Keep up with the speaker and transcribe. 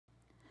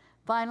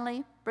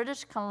Finally,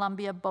 British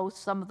Columbia boasts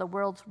some of the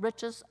world's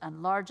richest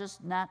and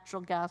largest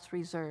natural gas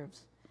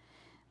reserves.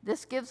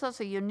 This gives us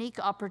a unique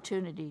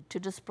opportunity to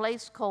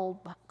displace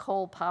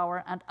coal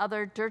power and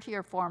other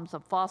dirtier forms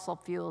of fossil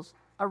fuels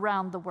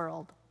around the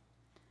world.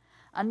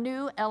 A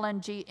new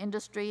LNG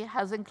industry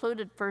has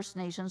included First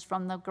Nations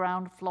from the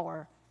ground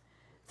floor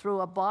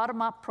through a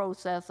bottom-up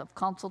process of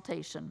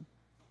consultation.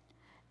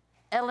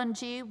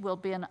 LNG will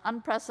be an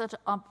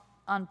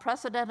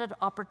unprecedented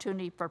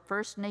opportunity for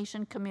First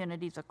Nation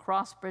communities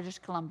across British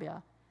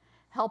Columbia,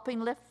 helping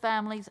lift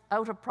families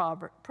out of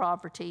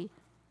poverty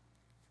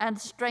and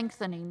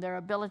strengthening their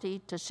ability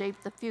to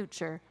shape the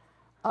future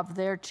of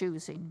their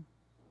choosing.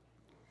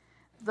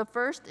 The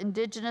first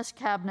Indigenous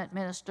cabinet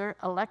minister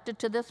elected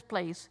to this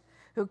place,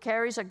 who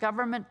carries a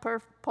government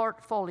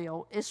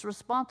portfolio, is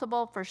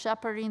responsible for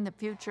shepherding the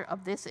future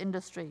of this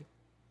industry.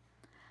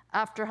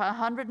 After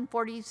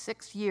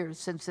 146 years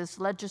since this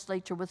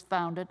legislature was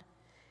founded,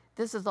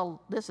 this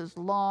is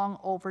long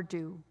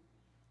overdue.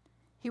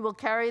 He will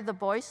carry the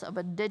voice of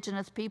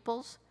Indigenous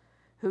peoples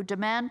who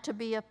demand to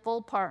be a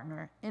full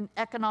partner in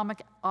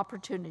economic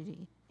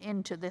opportunity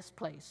into this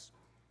place.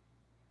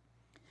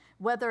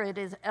 Whether it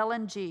is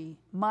LNG,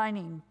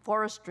 mining,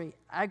 forestry,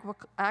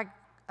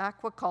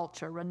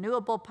 aquaculture,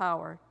 renewable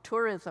power,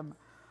 tourism,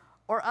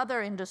 or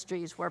other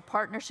industries where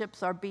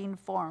partnerships are being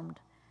formed,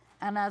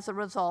 and as a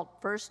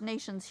result, First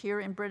Nations here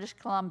in British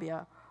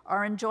Columbia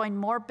are enjoying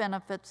more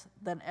benefits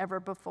than ever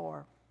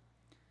before.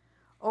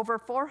 Over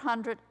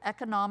 400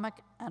 economic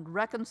and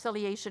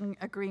reconciliation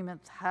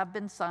agreements have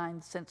been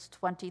signed since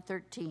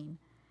 2013,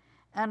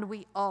 and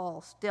we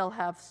all still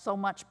have so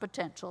much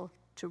potential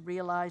to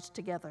realize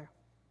together.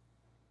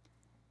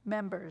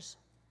 Members,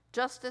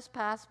 just this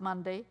past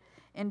Monday,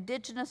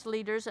 Indigenous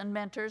leaders and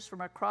mentors from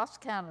across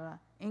Canada,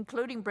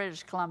 including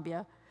British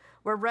Columbia,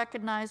 were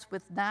recognized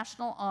with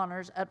national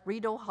honors at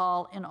Rideau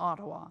Hall in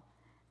Ottawa,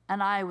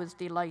 and I was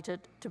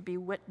delighted to be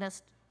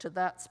witness to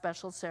that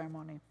special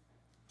ceremony.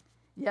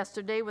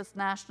 Yesterday was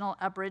National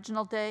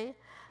Aboriginal Day,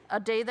 a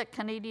day that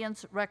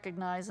Canadians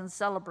recognize and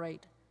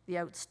celebrate the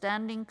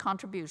outstanding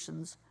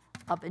contributions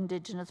of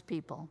Indigenous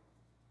people.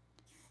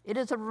 It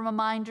is a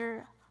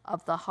reminder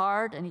of the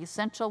hard and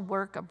essential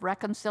work of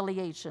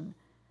reconciliation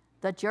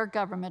that your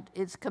government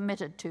is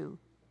committed to,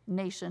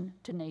 nation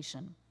to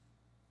nation.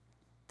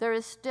 There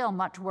is still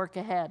much work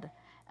ahead,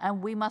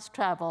 and we must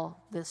travel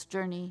this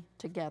journey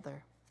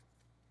together.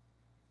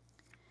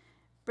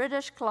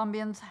 British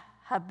Columbians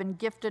have been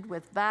gifted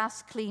with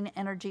vast clean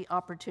energy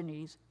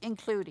opportunities,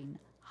 including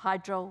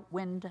hydro,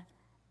 wind,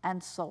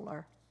 and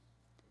solar.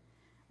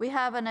 We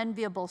have an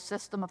enviable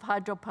system of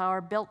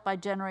hydropower built by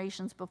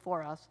generations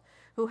before us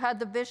who had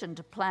the vision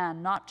to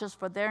plan not just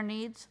for their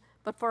needs,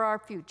 but for our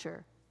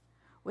future.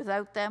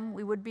 Without them,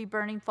 we would be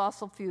burning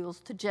fossil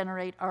fuels to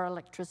generate our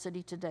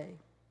electricity today.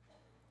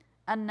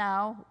 And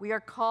now we are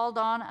called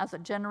on as a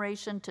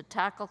generation to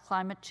tackle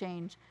climate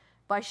change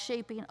by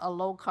shaping a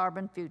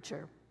low-carbon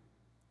future.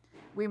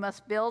 We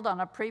must build on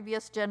a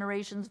previous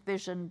generation's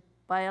vision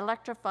by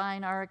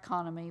electrifying our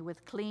economy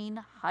with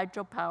clean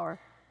hydropower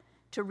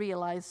to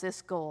realize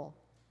this goal.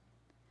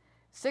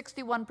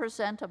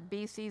 61% of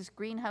BC's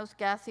greenhouse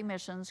gas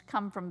emissions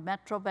come from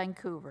Metro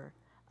Vancouver,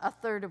 a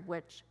third of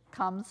which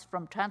comes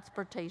from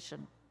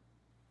transportation.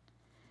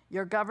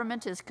 Your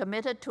government is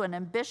committed to an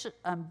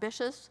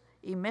ambitious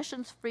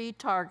emissions-free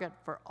target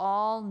for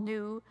all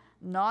new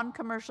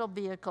non-commercial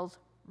vehicles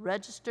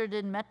registered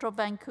in Metro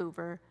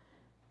Vancouver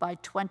by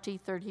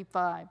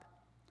 2035,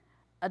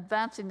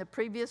 advancing the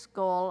previous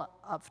goal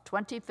of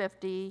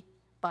 2050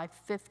 by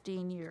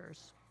 15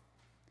 years.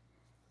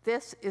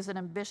 This is an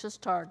ambitious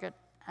target,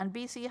 and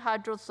BC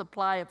Hydro's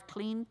supply of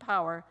clean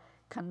power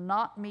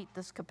cannot meet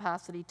this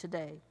capacity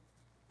today.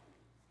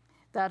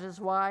 That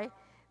is why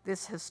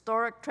this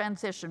historic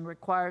transition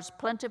requires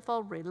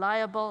plentiful,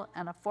 reliable,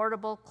 and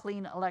affordable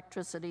clean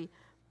electricity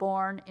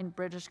born in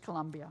British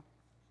Columbia.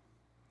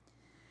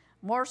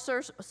 More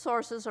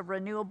sources of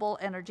renewable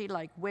energy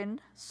like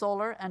wind,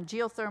 solar, and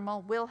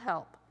geothermal will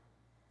help,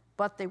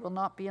 but they will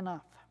not be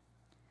enough.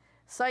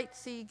 Site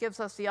C gives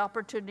us the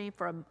opportunity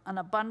for an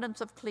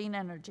abundance of clean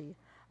energy,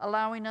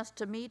 allowing us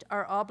to meet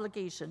our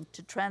obligation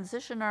to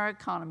transition our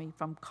economy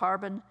from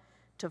carbon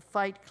to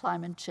fight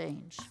climate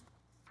change.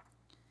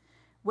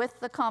 With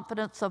the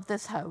confidence of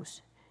this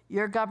House,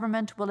 your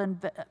government will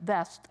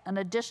invest an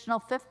additional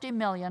 $50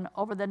 million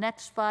over the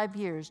next 5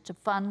 years to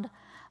fund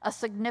a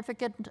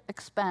significant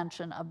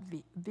expansion of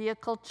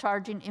vehicle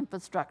charging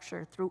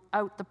infrastructure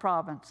throughout the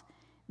province,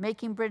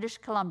 making British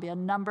Columbia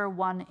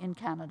 #1 in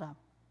Canada.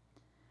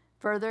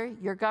 Further,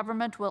 your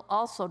government will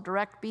also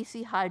direct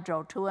BC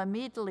Hydro to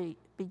immediately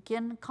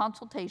begin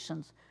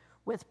consultations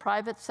with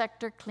private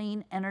sector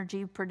clean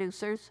energy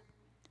producers,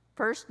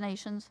 First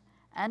Nations,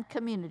 and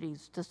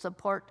communities to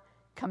support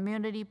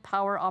community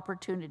power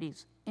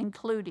opportunities,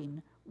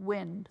 including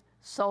wind,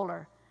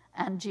 solar,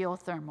 and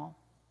geothermal.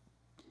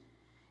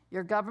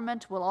 Your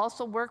government will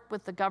also work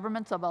with the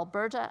governments of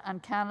Alberta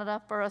and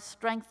Canada for a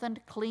strengthened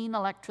clean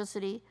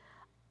electricity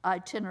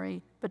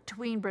itinerary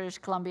between British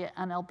Columbia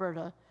and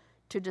Alberta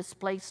to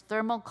displace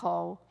thermal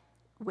coal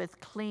with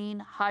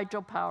clean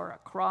hydropower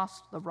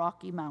across the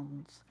Rocky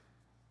Mountains.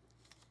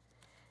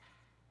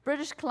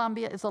 British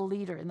Columbia is a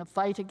leader in the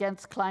fight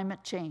against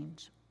climate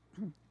change.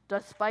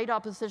 Despite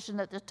opposition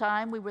at the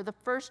time, we were the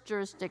first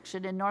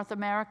jurisdiction in North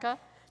America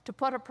to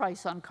put a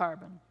price on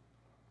carbon.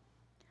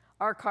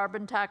 Our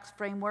carbon tax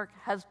framework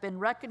has been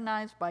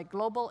recognized by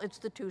global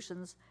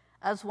institutions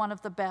as one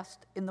of the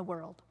best in the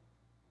world.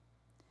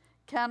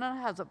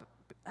 Canada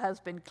has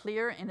been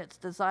clear in its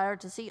desire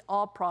to see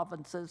all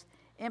provinces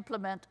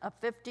implement a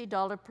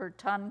 $50 per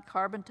ton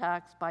carbon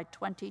tax by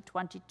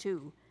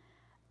 2022,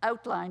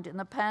 outlined in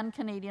the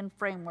Pan-Canadian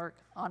Framework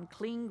on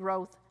Clean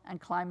Growth and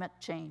Climate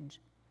Change.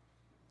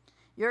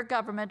 Your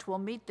government will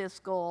meet this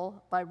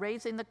goal by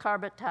raising the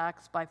carbon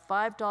tax by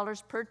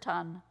 $5 per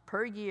ton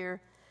per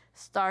year,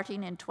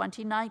 starting in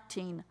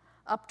 2019,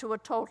 up to a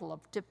total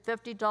of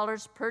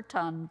 $50 per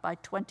ton by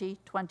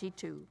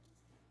 2022.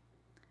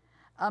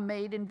 A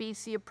Made in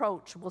BC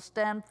approach will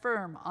stand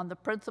firm on the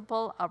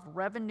principle of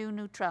revenue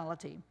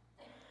neutrality.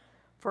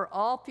 For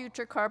all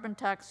future carbon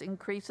tax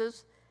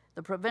increases,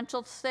 the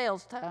provincial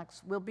sales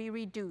tax will be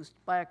reduced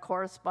by a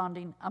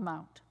corresponding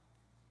amount.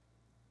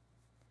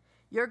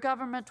 Your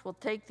government will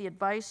take the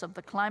advice of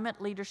the climate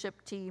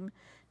leadership team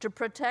to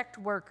protect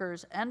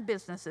workers and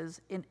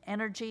businesses in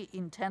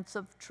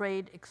energy-intensive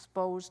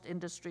trade-exposed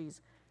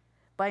industries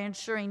by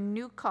ensuring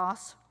new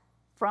costs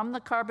from the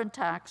carbon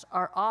tax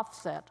are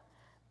offset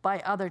by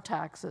other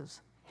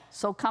taxes,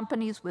 so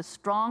companies with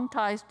strong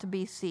ties to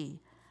BC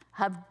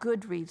have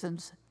good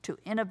reasons to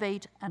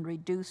innovate and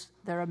reduce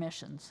their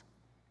emissions.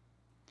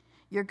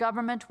 Your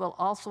government will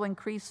also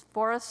increase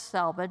forest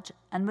salvage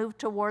and move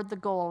toward the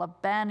goal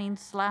of banning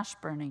slash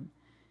burning,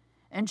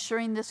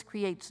 ensuring this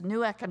creates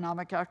new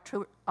economic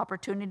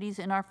opportunities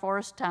in our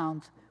forest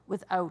towns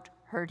without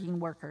hurting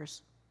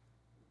workers.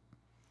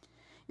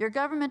 Your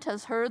government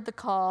has heard the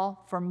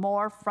call for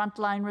more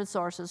frontline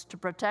resources to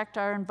protect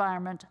our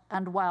environment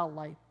and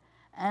wildlife,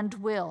 and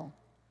will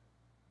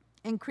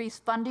increase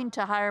funding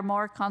to hire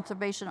more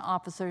conservation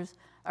officers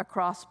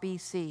across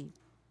BC,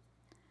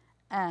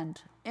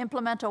 and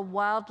implement a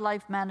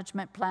wildlife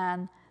management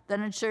plan that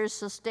ensures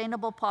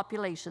sustainable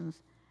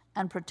populations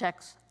and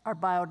protects our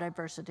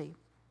biodiversity.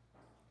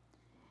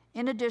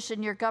 In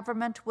addition, your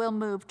government will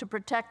move to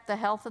protect the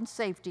health and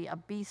safety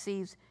of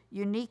BC's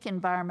unique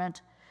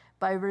environment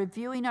by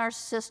reviewing our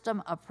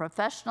system of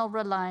professional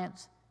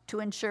reliance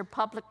to ensure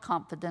public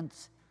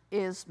confidence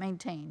is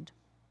maintained.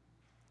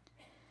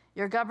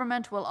 Your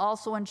government will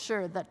also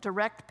ensure that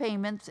direct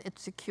payments it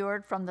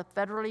secured from the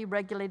federally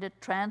regulated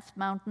Trans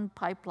Mountain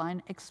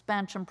Pipeline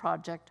expansion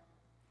project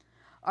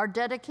are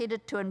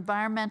dedicated to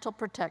environmental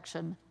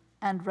protection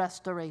and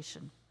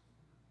restoration.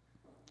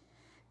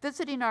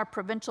 Visiting our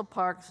provincial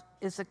parks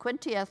is a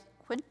quintessential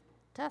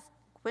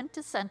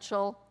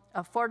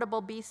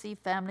affordable BC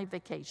family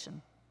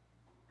vacation.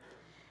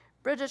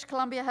 British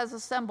Columbia has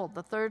assembled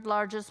the third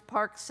largest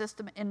park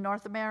system in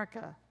North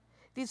America.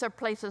 These are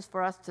places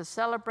for us to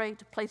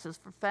celebrate, places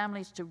for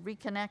families to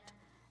reconnect,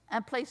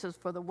 and places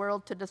for the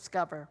world to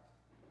discover.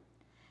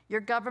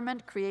 Your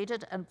government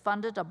created and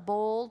funded a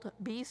bold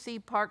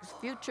BC Parks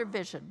future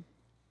vision.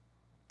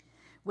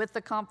 With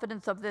the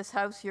confidence of this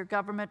House, your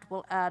government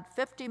will add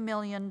 $50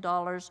 million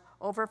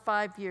over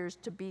 5 years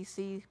to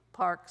BC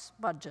Parks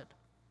budget.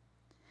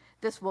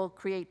 This will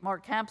create more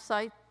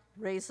campsites,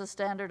 raise the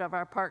standard of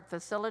our park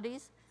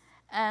facilities,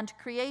 and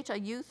create a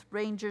youth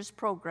rangers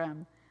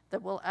program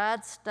that will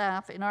add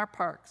staff in our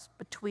parks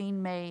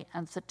between May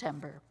and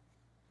September.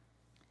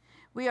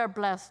 We are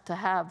blessed to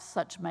have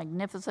such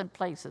magnificent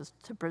places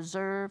to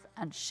preserve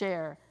and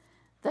share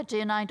that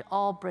unite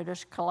all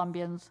British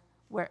Columbians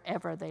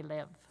wherever they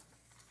live.